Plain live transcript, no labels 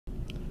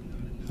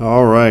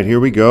All right,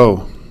 here we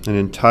go. An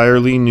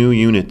entirely new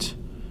unit.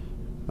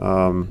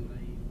 For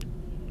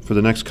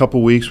the next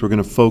couple weeks, we're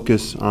going to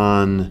focus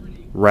on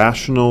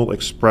rational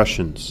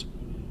expressions.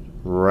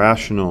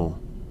 Rational,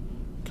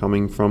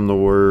 coming from the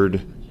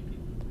word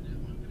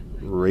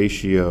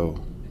ratio.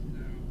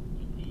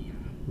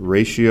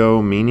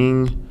 Ratio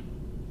meaning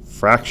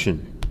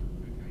fraction.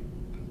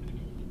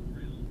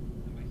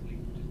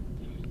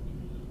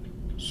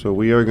 So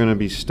we are going to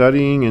be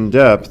studying in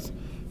depth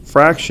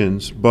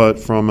fractions, but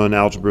from an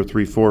algebra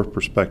 3-4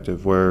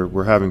 perspective, where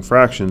we're having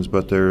fractions,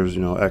 but there's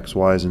x,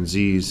 y's, and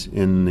z's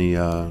in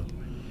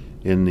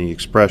the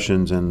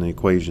expressions and the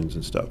equations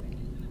and stuff.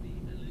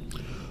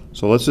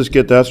 So let's just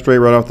get that straight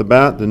right off the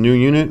bat. The new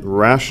unit,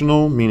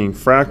 rational, meaning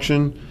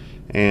fraction,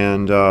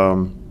 and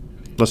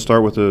let's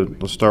start with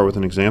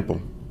an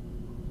example.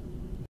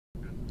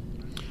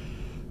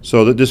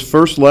 So that this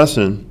first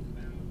lesson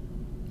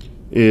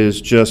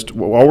is just,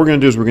 all we're going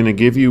to do is we're going to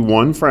give you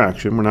one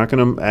fraction. We're not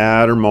going to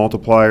add or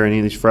multiply or any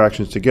of these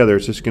fractions together.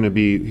 It's just going to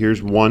be,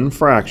 here's one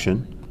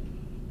fraction.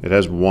 It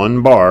has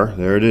one bar.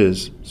 There it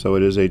is. So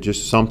it is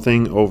just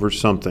something over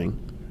something.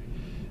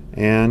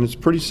 And it's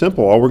pretty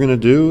simple. All we're going to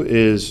do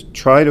is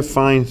try to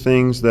find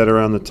things that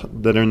are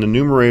that are in the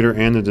numerator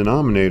and the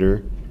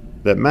denominator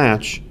that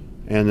match,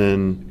 and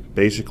then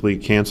basically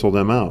cancel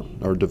them out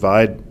or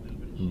divide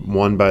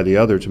one by the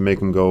other to make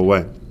them go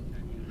away.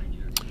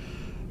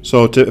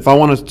 So if I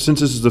want to, since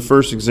this is the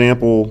first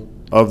example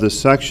of this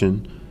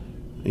section,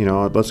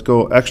 let's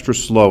go extra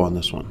slow on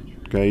this one.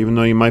 Okay, even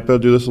though you might be able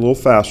to do this a little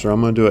faster,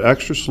 I'm going to do it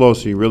extra slow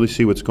so you really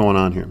see what's going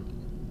on here.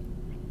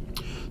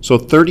 So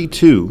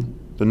 32,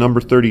 the number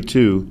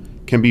 32,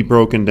 can be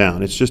broken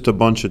down. It's just a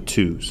bunch of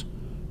 2's.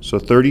 So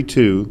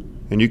 32,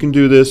 and you can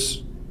do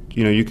this,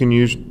 you can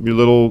use your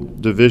little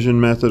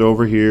division method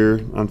over here.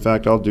 In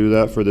fact, I'll do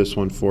that for this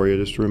one for you,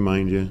 just to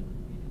remind you.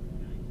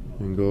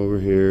 And go over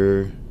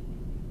here.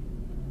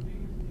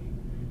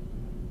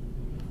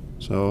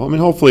 So,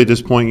 hopefully at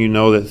this point you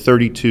know that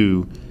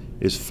 32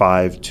 is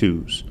 5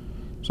 2's.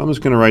 So I'm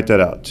just going to write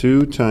that out.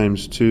 2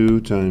 times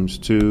 2 times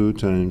 2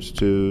 times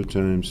 2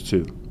 times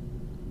 2.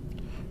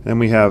 Then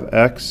we have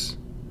x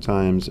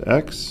times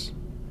x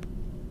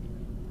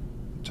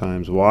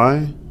times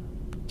y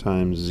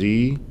times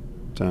z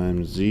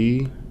times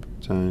z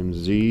times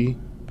z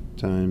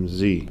times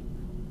z.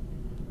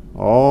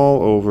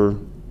 All over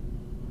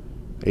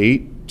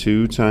 8,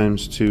 2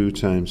 times 2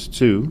 times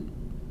 2.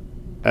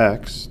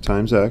 X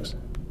times z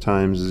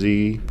times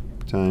z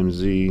times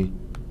z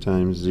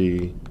times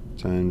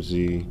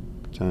z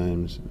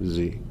times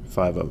z.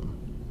 5 of them.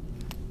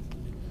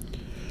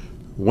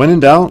 When in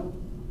doubt,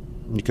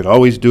 you could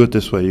always do it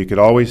this way. You could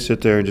always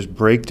sit there and just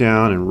break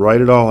down and write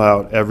it all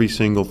out, every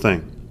single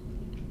thing.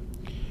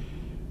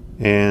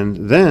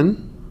 And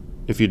then,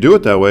 if you do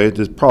it that way,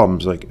 this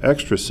problem's like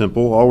extra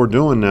simple. All we're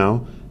doing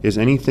now is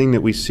anything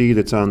that we see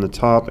that's on the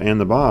top and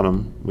the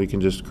bottom, we can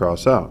just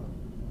cross out.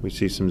 We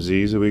see some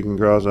z's that we can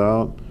cross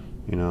out.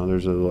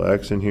 There's a little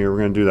x in here. We're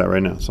going to do that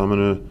right now. So I'm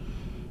going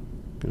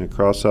to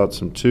cross out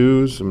some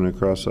 2's. I'm going to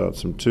cross out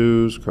some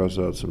 2's, cross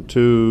out some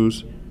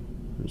 2's,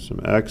 and some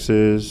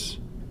x's.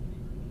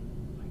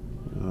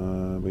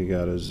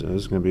 This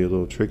is going to be a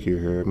little trickier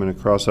here. I'm going to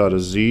cross out a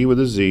z with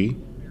a z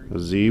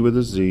with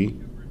a z,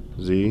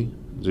 z,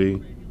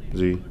 z,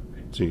 z,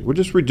 z. We're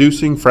just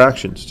reducing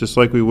fractions, just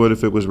like we would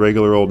if it was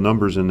regular old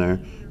numbers in there.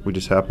 We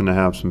just happen to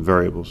have some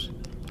variables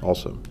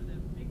also.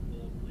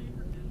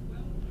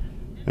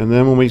 And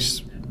then when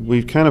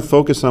we kind of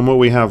focus on what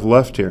we have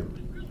left here,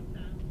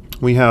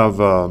 we have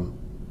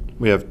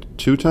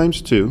 2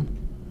 times 2,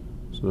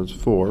 so that's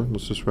 4.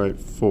 Let's just write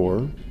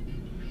 4.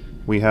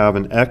 We have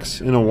an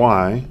x and a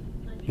y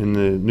in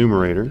the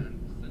numerator,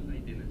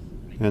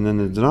 and then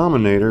the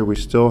denominator we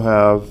still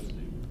have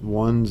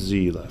one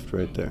z left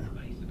right there.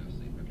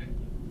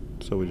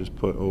 So we just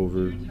put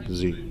over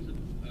z.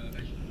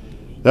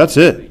 That's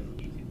it.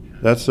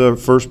 That's the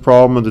first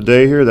problem of the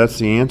day here. That's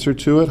the answer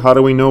to it. How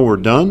do we know we're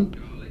done?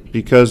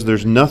 Because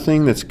there's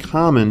nothing that's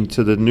common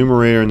to the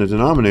numerator and the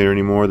denominator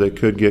anymore that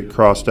could get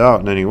crossed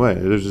out in any way.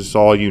 There's just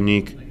all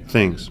unique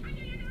things.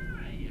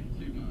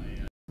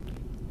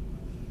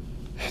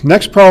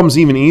 Next problem's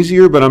even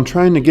easier, but I'm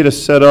trying to get us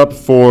set up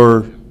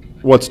for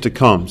what's to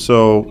come.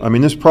 So,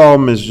 this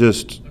problem is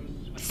just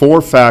 4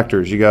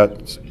 factors. You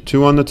got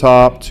 2 on the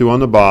top, 2 on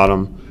the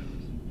bottom.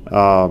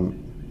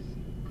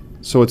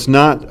 So it's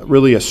not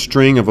really a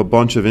string of a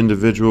bunch of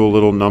individual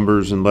little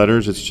numbers and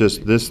letters. It's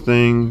just this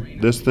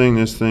thing, this thing,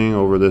 this thing,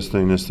 over this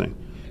thing, this thing.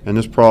 And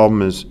this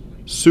problem is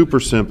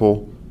super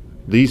simple.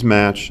 These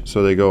match,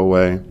 so they go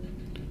away.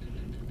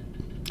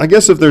 I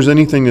guess if there's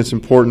anything that's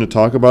important to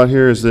talk about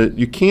here is that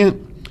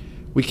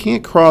we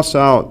can't cross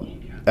out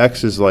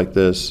x's like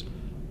this,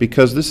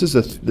 because this is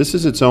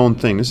its own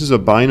thing. This is a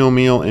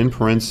binomial in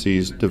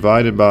parentheses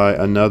divided by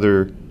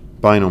another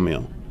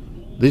binomial.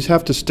 These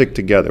have to stick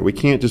together. We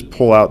can't just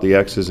pull out the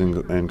x's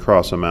and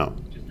cross them out.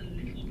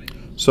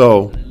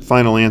 So,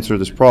 final answer to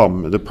this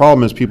problem. The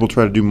problem is people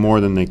try to do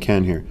more than they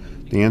can here.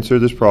 The answer to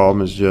this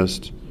problem is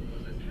just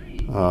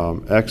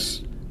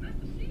x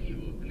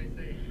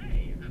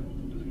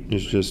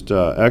is just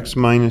x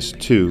minus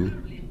 2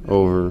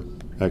 over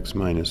x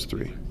minus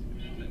 3.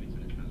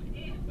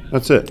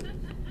 That's it.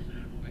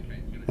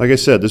 Like I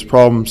said, this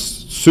problem's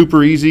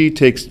super easy,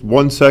 takes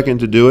 1 second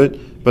to do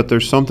it, but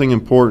there's something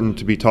important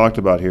to be talked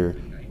about here.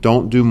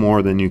 Don't do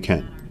more than you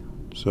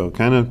can. So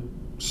kind of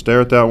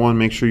stare at that one,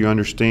 make sure you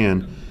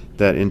understand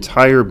that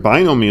entire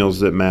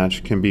binomials that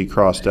match can be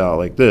crossed out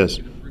like this,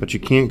 but you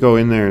can't go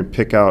in there and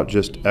pick out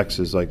just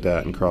x's like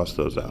that and cross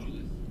those out.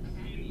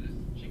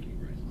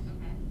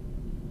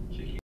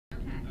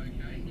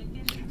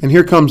 And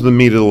here comes the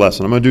meat of the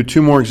lesson. I'm going to do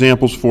 2 more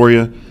examples for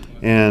you,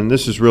 and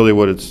this is really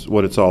what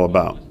it's all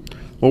about.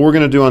 What we're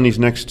going to do on these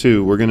next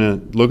 2, we're going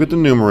to look at the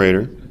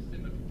numerator.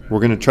 We're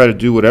going to try to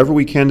do whatever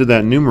we can to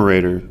that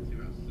numerator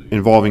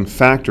involving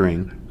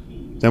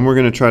factoring. Then we're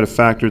going to try to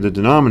factor the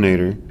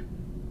denominator.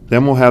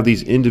 Then we'll have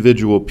these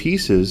individual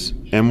pieces,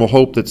 and we'll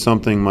hope that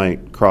something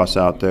might cross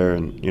out there,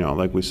 and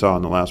like we saw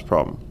in the last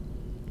problem.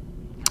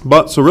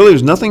 But so really,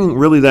 there's nothing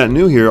really that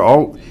new here,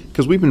 all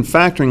because we've been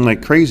factoring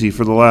like crazy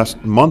for the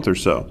last month or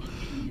so.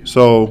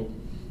 So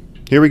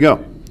here we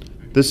go.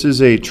 This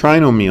is a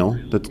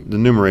trinomial, the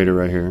numerator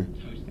right here,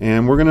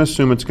 and we're going to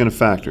assume it's going to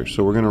factor.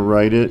 So we're going to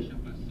write it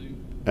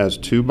as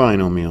 2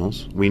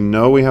 binomials. We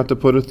know we have to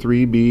put a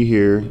 3b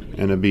here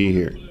and a b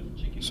here.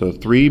 So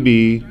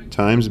 3b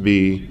times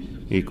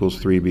b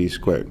equals 3b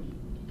squared.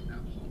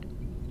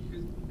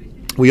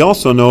 We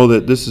also know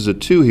that this is a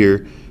 2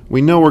 here.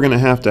 We know we're going to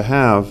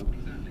have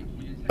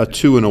a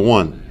 2 and a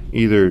 1,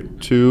 either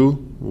 2,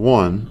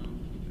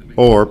 1,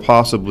 or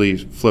possibly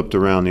flipped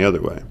around the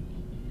other way.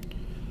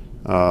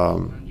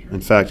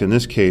 In fact, in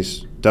this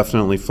case,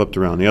 definitely flipped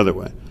around the other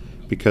way.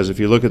 Because if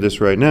you look at this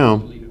right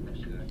now,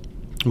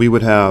 we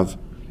would have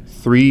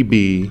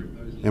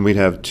 3b and we'd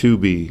have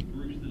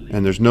 2b.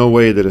 And there's no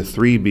way that a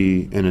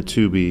 3b and a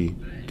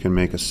 2b can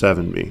make a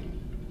 7b.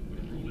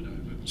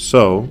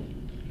 So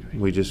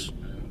we just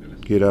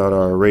get out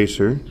our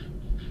eraser.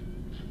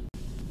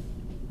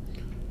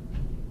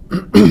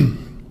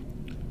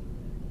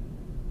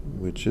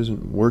 Which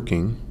isn't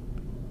working,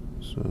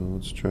 so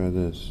let's try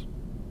this.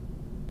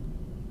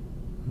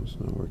 It's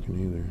not working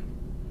either.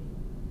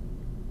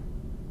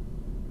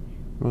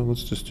 Well,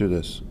 let's just do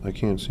this. I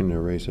can't seem to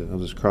erase it. I'll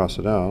just cross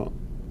it out,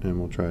 and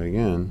we'll try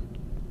again.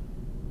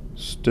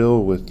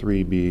 Still with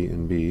 3b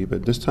and b,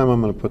 but this time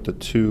I'm going to put the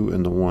 2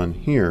 and the 1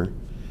 here,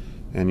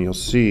 and you'll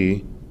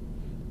see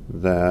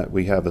that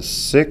we have a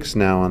 6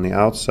 now on the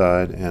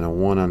outside and a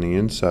 1 on the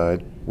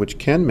inside, which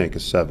can make a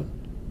 7.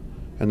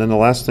 And then the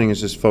last thing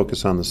is just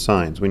focus on the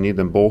signs. We need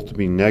them both to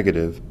be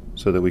negative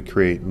so that we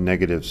create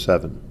negative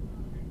 7.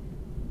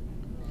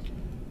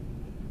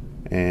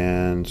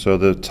 And so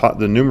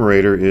the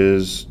numerator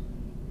is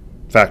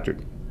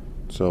factored.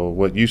 So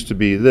what used to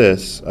be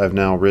this, I've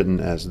now written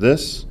as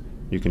this.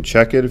 You can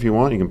check it if you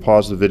want. You can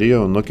pause the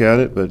video and look at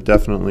it, but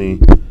definitely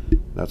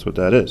that's what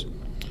that is.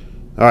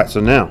 All right,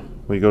 so now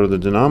we go to the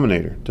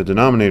denominator. The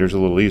denominator is a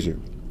little easier.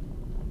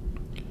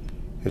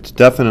 It's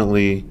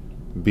definitely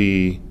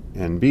b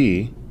and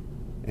b,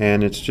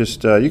 and it's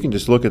just you can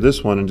just look at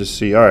this one and just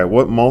see, all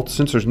right,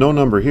 since there's no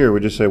number here, we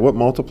just say what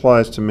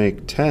multiplies to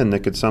make 10 that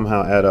could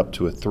somehow add up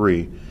to a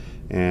 3,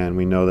 and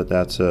we know that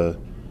that's a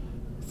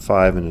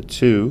 5 and a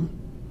 2,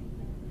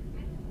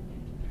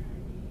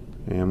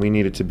 and we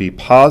need it to be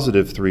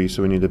positive 3,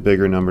 so we need the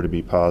bigger number to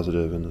be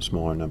positive and the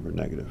smaller number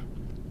negative.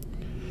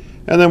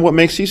 And then what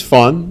makes these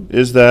fun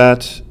is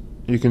that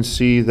you can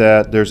see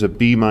that there's a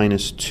b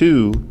minus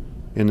 2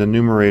 in the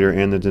numerator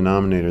and the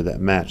denominator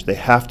that match. They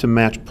have to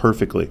match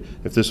perfectly.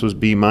 If this was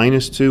b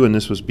minus 2 and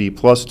this was b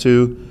plus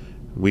 2,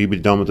 we'd be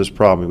done with this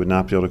problem. We would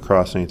not be able to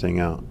cross anything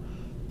out.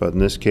 But in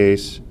this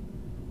case,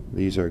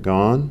 these are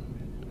gone,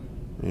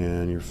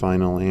 and your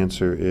final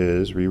answer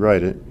is,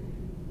 rewrite it.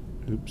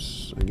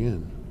 Oops,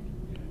 again.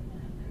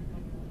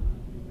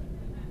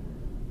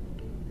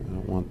 I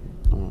want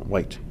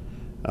white.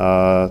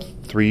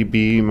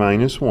 3b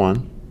minus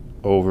 1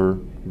 over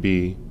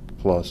b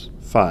plus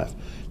 5.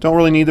 Don't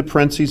really need the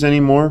parentheses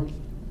anymore.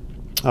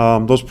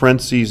 Those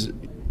parentheses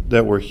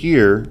that were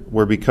here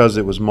were because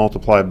it was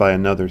multiplied by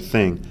another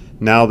thing.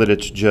 Now that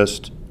it's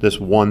just this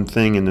one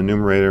thing in the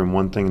numerator and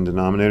one thing in the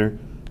denominator,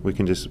 we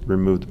can just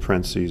remove the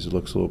parentheses. It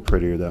looks a little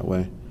prettier that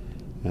way.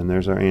 And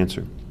there's our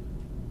answer.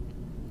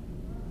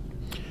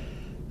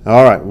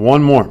 All right,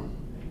 one more.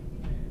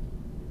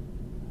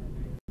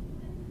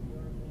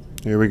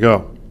 Here we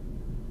go.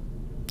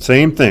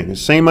 Same thing,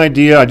 same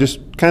idea. I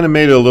just kind of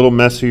made it a little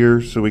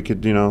messier so we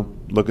could,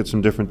 look at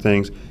some different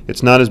things.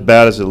 It's not as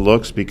bad as it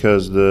looks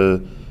because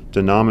the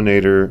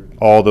denominator,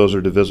 all those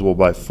are divisible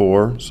by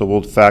 4, so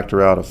we'll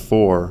factor out a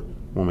 4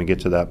 when we get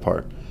to that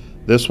part.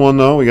 This one,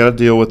 though, we got to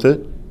deal with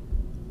it.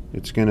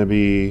 It's going to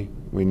be,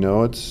 we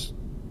know it's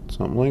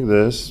something like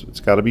this.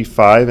 It's got to be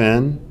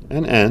 5n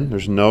and n.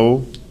 There's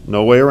no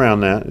way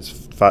around that.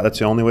 That's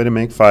the only way to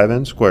make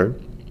 5n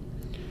squared.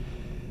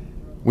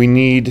 We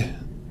need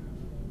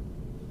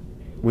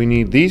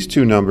these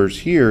two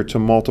numbers here to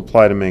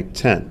multiply to make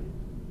 10,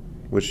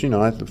 which,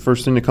 the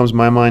first thing that comes to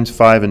my mind is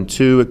 5 and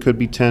 2. It could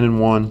be 10 and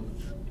 1.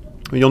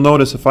 But you'll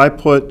notice if I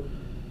put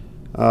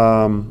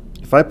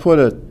If I put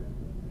a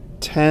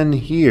 10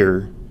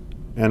 here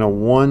and a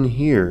 1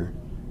 here,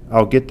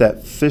 I'll get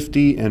that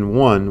 50 and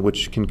 1,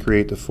 which can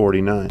create the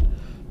 49.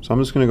 So I'm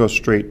just going to go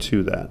straight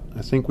to that.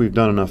 I think we've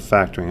done enough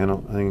factoring.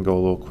 I can go a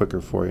little quicker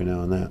for you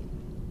now on that.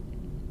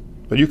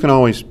 But you can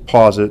always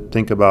pause it,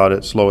 think about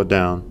it, slow it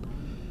down.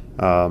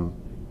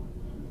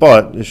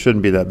 But it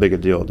shouldn't be that big a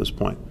deal at this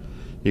point.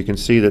 You can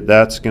see that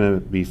that's going to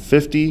be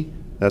 50.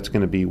 That's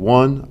going to be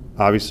 1.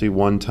 Obviously,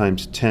 1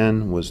 times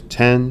 10 was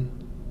 10.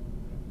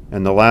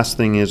 And the last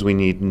thing is we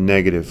need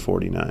negative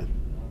 49.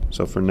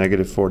 So for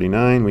negative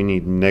 49, we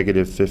need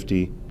negative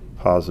 50,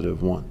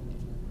 positive 1.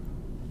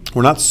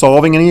 We're not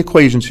solving any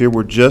equations here.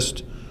 We're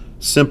just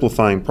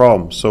simplifying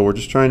problems. So we're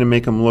just trying to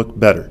make them look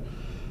better.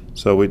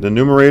 So the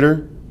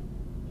numerator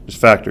is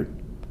factored.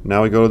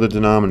 Now we go to the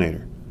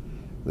denominator.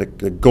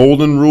 The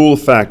golden rule of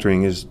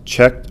factoring is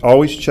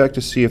always check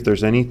to see if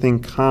there's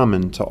anything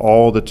common to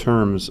all the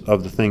terms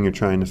of the thing you're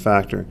trying to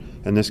factor.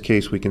 In this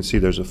case, we can see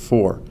there's a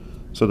 4.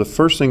 So the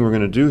first thing we're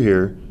going to do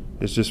here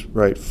is just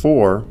write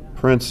 4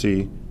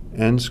 parentheses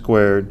n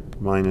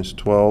squared minus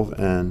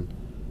 12n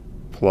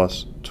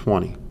plus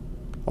 20.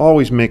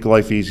 Always make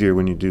life easier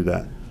when you do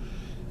that.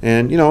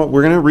 And you know,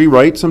 we're going to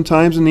rewrite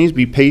sometimes in these.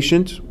 Be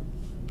patient.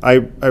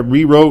 I'm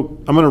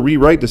going to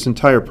rewrite this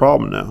entire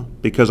problem now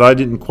because I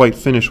didn't quite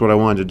finish what I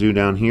wanted to do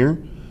down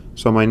here.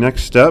 So my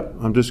next step,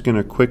 I'm just going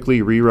to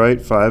quickly rewrite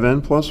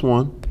 5n plus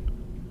 1,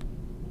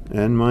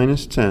 n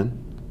minus 10,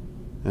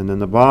 and then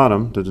the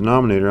bottom, the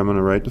denominator, I'm going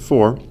to write the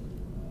 4.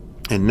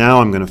 And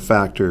now I'm going to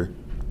factor,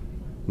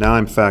 now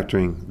I'm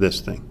factoring this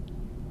thing.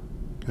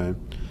 Okay,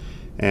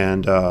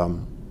 and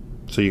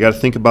so you got to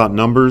think about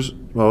numbers.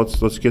 Well,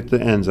 let's get the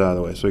n's out of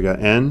the way. So we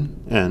got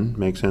n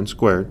makes n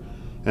squared.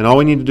 And all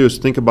we need to do is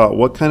think about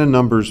what kind of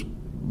numbers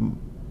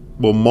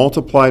will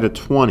multiply to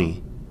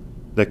 20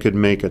 that could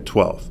make a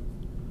 12.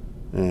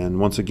 And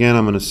once again,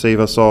 I'm going to save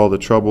us all the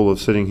trouble of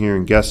sitting here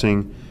and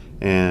guessing.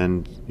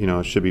 And, you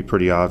know, it should be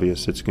pretty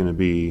obvious. It's going to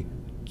be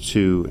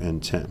 2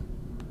 and 10.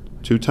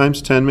 2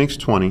 times 10 makes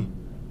 20.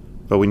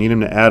 But we need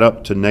them to add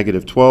up to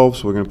negative 12,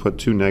 so we're going to put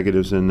 2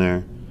 negatives in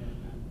there.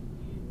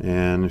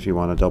 And if you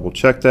want to double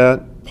check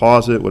that,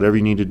 pause it, whatever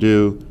you need to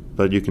do.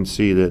 But you can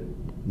see that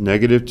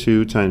negative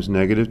 2 times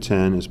negative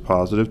 10 is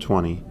positive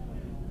 20,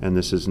 and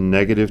this is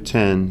negative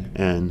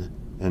 10n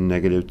and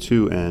negative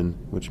 2n,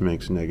 which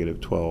makes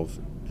negative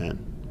 12n.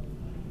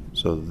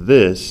 So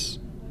this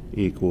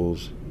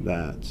equals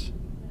that.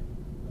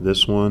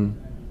 This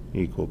one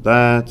equaled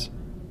that.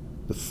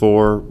 The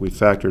 4 we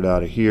factored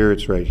out of here.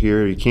 It's right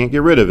here. You can't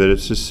get rid of it.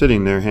 It's just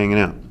sitting there hanging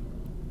out.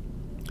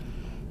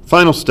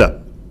 Final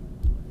step.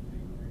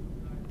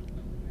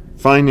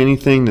 Find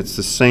anything that's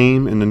the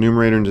same in the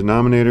numerator and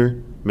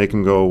denominator. Make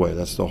them go away.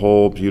 That's the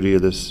whole beauty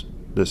of this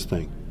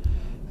thing.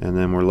 And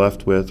then we're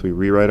left with, we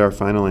rewrite our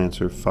final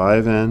answer,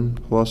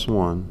 5n plus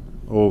 1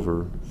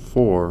 over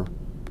 4n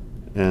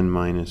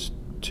minus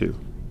 2.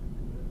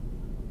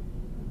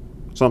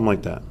 Something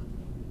like that.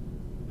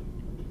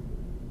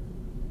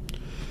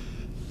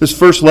 This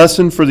first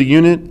lesson for the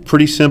unit,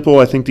 pretty simple.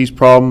 I think these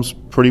problems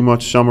pretty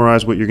much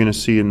summarize what you're going to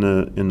see in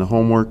the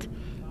homework.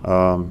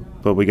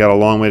 But we got a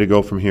long way to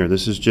go from here.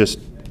 This is just,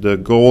 the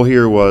goal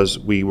here was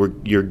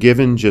you're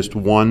given just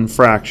one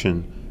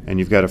fraction, and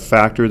you've got to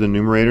factor the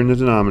numerator and the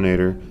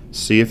denominator,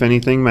 see if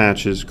anything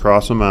matches,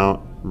 cross them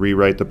out,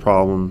 rewrite the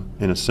problem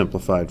in a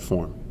simplified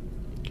form.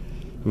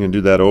 We're going to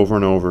do that over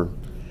and over.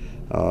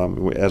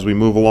 As we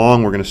move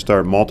along, we're going to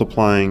start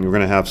multiplying. We're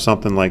going to have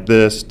something like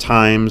this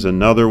times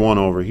another one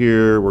over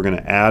here. We're going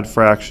to add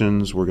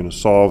fractions. We're going to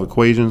solve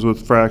equations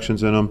with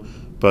fractions in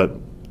them,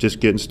 but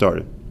just getting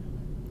started.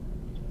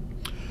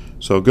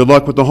 So good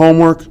luck with the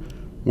homework.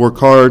 Work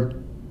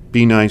hard.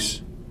 Be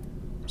nice.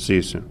 See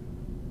you soon.